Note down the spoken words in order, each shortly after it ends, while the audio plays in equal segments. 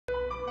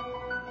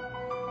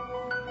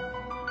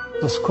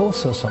The school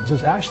system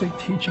is actually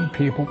teaching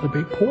people to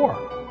be poor.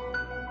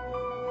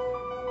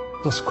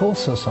 The school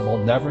system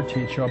will never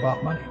teach you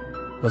about money.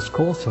 The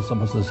school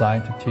system is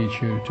designed to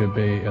teach you to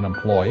be an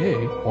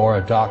employee or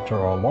a doctor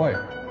or a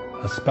lawyer,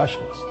 a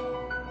specialist,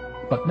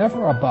 but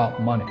never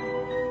about money.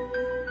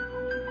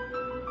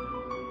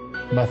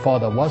 My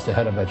father was the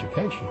head of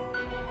education,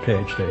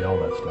 PhD, all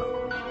that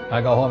stuff.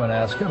 I go home and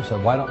ask him, I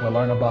said, why don't we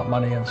learn about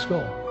money in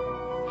school?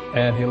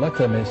 And he looked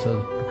at me and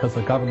said, because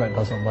the government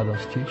doesn't let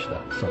us teach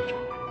that subject.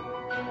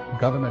 The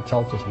government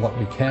tells us what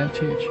we can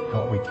teach and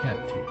what we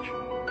can't teach.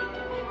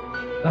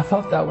 And I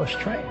thought that was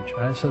strange.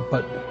 And I said,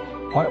 but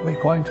aren't we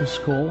going to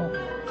school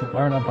to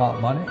learn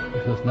about money? He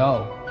says,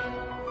 no,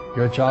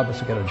 your job is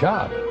to get a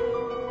job.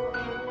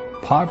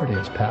 Poverty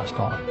is passed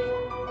on.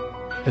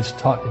 It's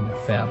taught in your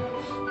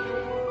families.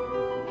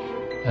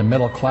 And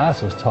middle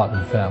class is taught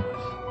in families.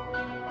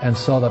 And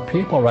so the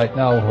people right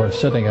now who are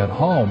sitting at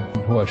home,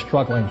 who are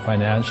struggling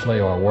financially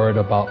or worried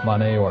about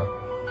money or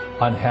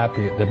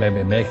unhappy, they may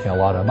be making a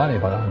lot of money,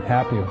 but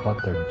unhappy with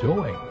what they're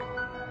doing,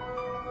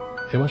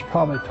 it was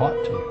probably taught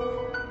to you.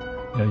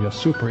 You know, your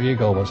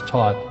superego was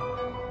taught,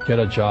 get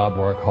a job,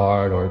 work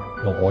hard, or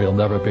you'll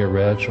never be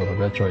rich, or the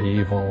rich are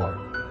evil, or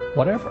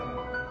whatever.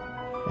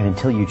 And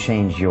until you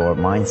change your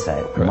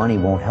mindset, Correct. Money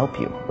won't help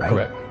you, right?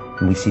 Correct.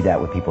 And we see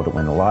that with people that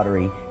win the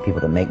lottery,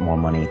 people that make more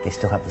money, they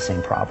still have the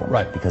same problem.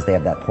 Right. Because they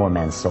have that poor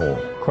man's soul.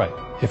 Correct.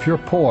 If you're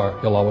poor,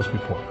 you'll always be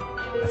poor.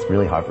 That's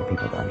really hard for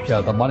people to understand.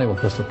 Yeah, the money will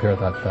disappear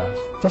that fast.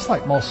 Just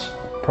like most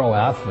pro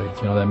athletes,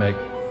 you know, they make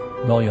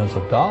millions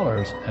of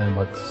dollars, and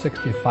what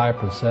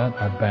 65%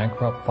 are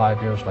bankrupt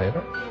 5 years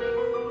later,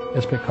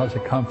 it's because they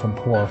come from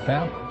poor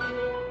families.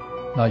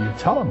 Now you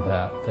tell them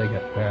that, they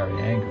get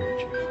very angry at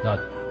you. It's not,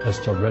 it's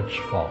the rich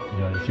fault. You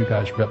know, you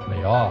guys ripped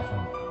me off,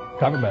 and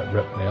government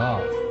ripped me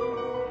off.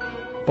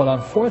 But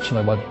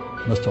unfortunately, what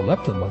Mr.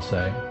 Lipton was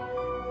saying,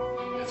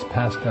 it's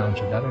passed down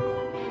genetically.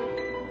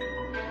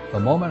 The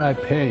moment I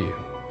pay you,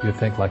 you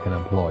think like an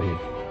employee.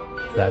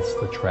 That's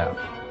the trap.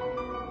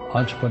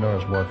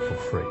 Entrepreneurs work for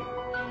free.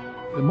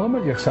 The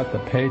moment you accept a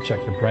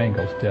paycheck, your brain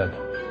goes dead.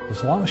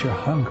 As long as you're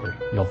hungry,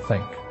 you'll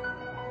think.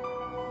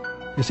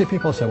 You see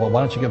people say, well,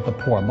 why don't you give the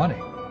poor money?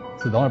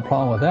 So the only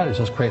problem with that is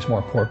it just creates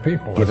more poor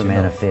people. Give a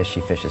man a fish,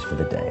 he fishes for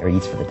the day, or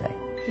eats for the day.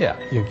 Yeah,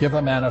 you give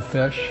a man a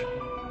fish,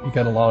 you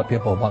get a lot of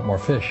people who want more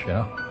fish, you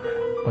know?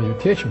 Well, you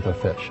teach them to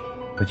fish.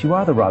 But you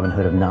are the Robin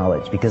Hood of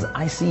knowledge, because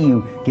I see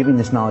you giving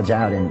this knowledge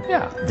out, and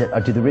Yeah.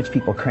 do the rich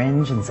people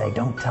cringe and say,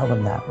 don't tell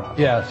them that, Robin?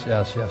 Yes,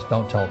 yes, yes.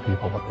 Don't tell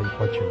people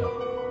what you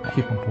know.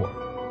 Keep them poor.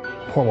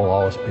 Poor will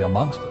always be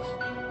amongst us,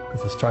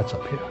 because it starts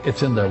up here.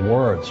 It's in their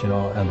words, you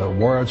know, and the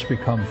words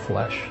become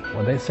flesh.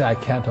 When they say, I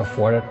can't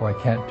afford it, or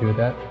I can't do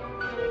that,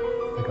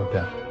 they go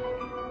down.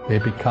 They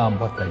become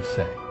what they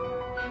say.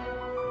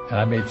 And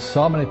I meet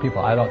so many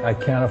people, I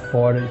can't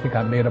afford it. You think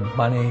I'm made of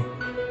money?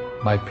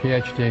 My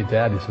PhD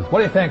dad, he says, what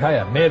do you think I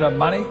am, made of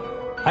money?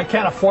 I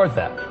can't afford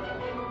that.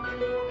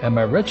 And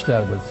my rich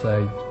dad would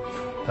say,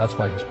 that's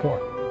why he's poor.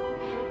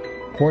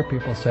 Poor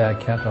people say, I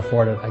can't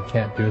afford it, I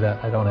can't do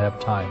that, I don't have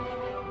time.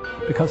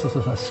 Because it's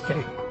an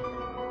escape.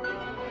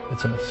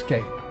 It's an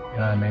escape. You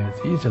know what I mean?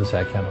 It's easy to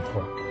say, I can't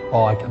afford it.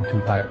 Oh, I'm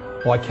too tired.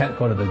 Oh, I can't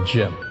go to the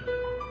gym.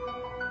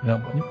 You know,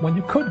 when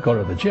you could go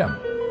to the gym.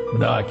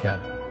 No, I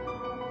can't.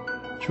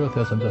 Truth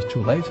is, I'm just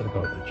too lazy to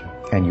go to the gym.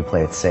 And you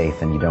play it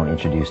safe, and you don't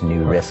introduce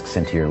new risks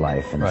into your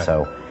life, and Right.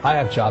 so... I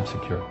have job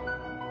security.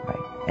 Right.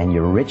 And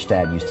your rich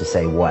dad used to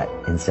say what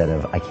instead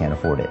of, I can't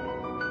afford it?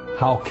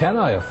 How can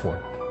I afford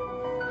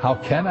it? How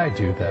can I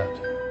do that?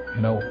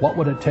 You know, what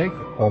would it take,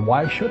 or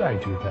why should I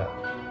do that?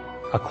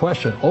 A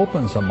question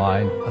opens the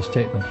mind, a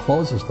statement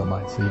closes the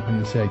mind. So when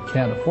you say, I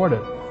can't afford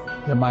it,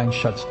 your mind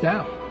shuts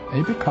down, and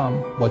you become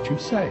what you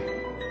say.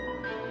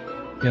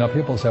 You know,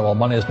 people say, well,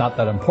 money is not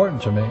that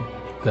important to me.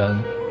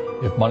 Then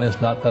if money is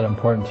not that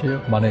important to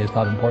you, money is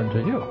not important to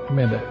you. I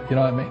mean, you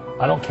know what I mean?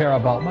 I don't care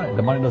about money.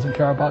 The money doesn't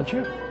care about you.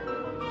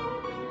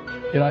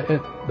 You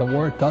know, the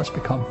word does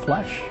become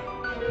flesh.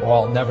 Or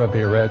I'll never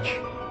be rich.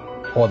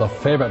 Or the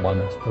favorite one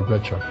is the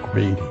rich are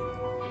greedy.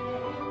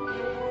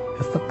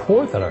 It's the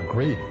poor that are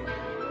greedy.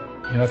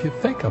 You know, if you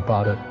think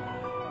about it,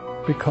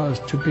 because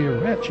to be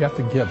rich, you have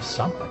to give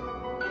something.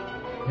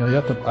 You know, you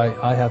have to.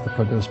 I have to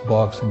produce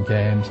books and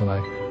games, and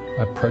I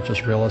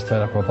purchase real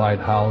estate, I provide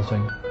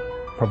housing,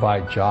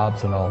 provide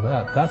jobs and all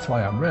that. That's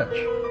why I'm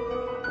rich.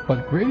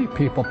 But greedy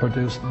people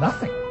produce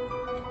nothing.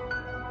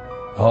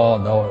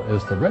 Oh no,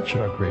 it's the rich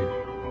that are greedy.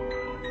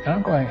 And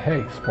I'm going,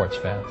 hey, sports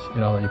fans,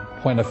 you know, you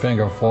point a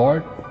finger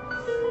forward,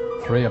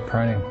 3 are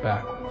pointing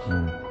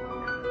backwards.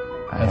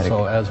 And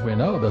so, as we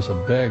know, there's a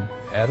big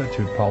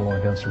attitude problem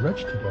against the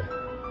rich today.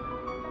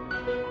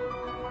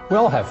 We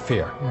all have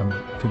fear. You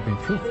know, to be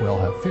truthful, we all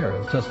have fear.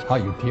 It's just how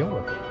you deal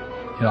with it.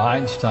 You know,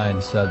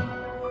 Einstein said,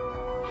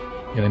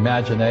 you know,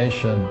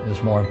 imagination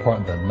is more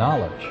important than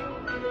knowledge.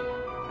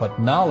 But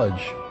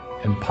knowledge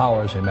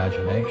empowers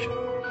imagination.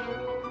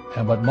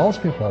 And what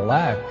most people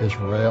lack is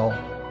real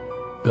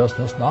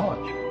business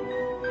knowledge,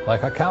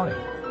 like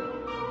accounting,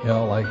 you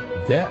know, like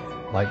debt,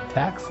 like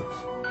taxes,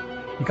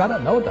 You got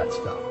to know that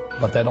stuff,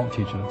 but they don't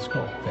teach it in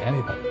school to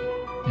anybody.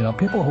 You know,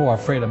 people who are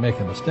afraid of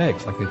making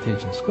mistakes, like they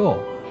teach in school,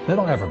 they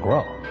don't ever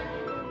grow.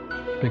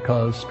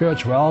 Because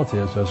spirituality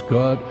is there's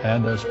good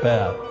and there's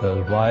bad,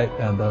 there's right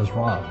and there's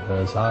wrong,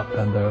 there's up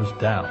and there's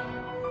down.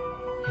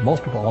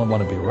 Most people only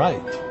want to be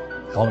right,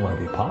 they only want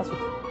to be positive.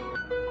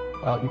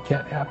 Well, you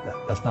can't have that.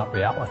 That's not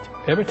reality.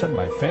 Every time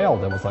I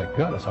failed, it was like,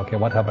 good. It's okay,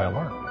 what have I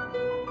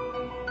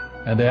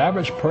learned? And the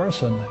average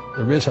person,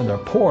 the reason they're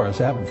poor is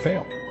they haven't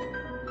failed.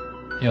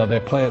 You know,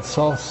 they play it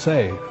so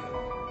safe.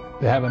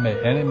 They haven't made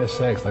any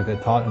mistakes like they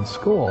taught in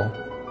school.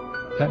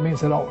 That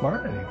means they don't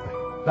learn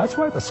anything. That's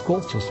why the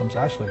school system's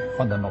actually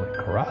fundamentally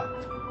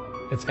corrupt.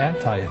 It's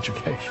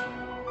anti-education.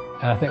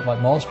 And I think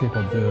what most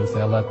people do is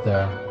they let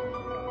their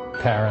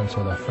parents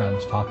or their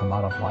friends talk them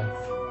out of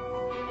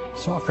life.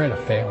 So afraid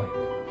of failing.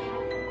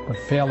 But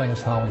failing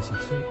is how we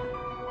succeed.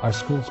 Our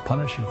schools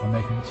punish you for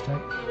making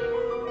mistakes.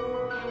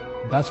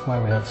 That's why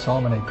we have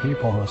so many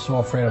people who are so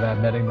afraid of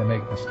admitting they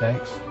make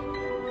mistakes,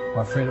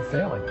 or afraid of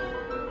failing.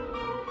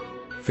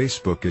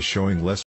 Facebook is showing less